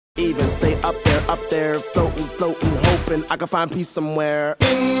Even stay up there, floating, hoping I can find peace somewhere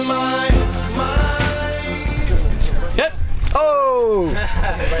in my mind. Yep. Oh!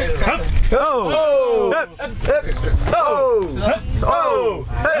 Oh! Oh! Oh!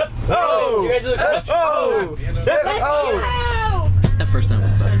 Oh! You guys do the clutch? Oh! Oh! That first time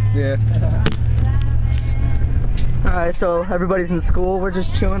was better. Yeah. Alright, so everybody's in school. We're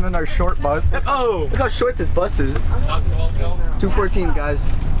just chilling in our short bus. Oh! Look how short this bus is. 214 guys.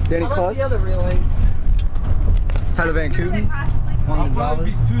 Danny Kloss. Tyler Van Kooten.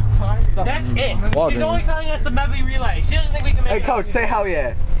 That's it. Walden. She's only telling us the medley relay. She doesn't think we can make Hey it. coach, say hell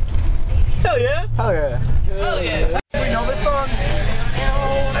yeah. Hell yeah. Hell yeah. Hell yeah. We know this song?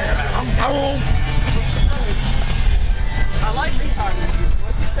 I like this song.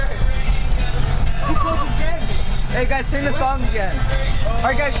 Who closed this game? Hey guys, sing the song again.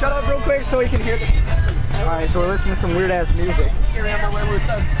 Alright guys, shut up real quick so we can hear the... Alright, so we're listening to some weird ass music.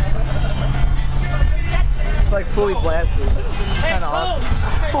 It's like fully blasted. It's kinda awesome.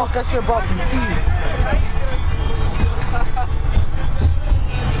 Fuck, I should've brought some seeds.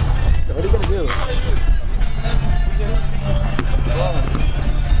 What are you gonna do?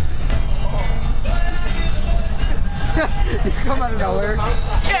 You come out of nowhere.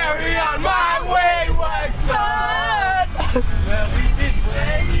 Carry on my wayward son. Well, we did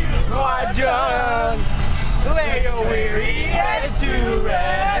say you are done. Lay your weary head to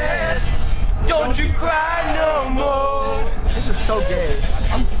rest. Don't you cry no more. This is so gay.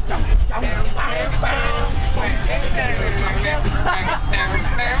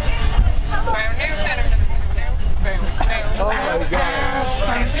 Oh my god.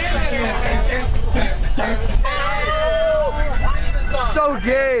 So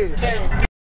gay.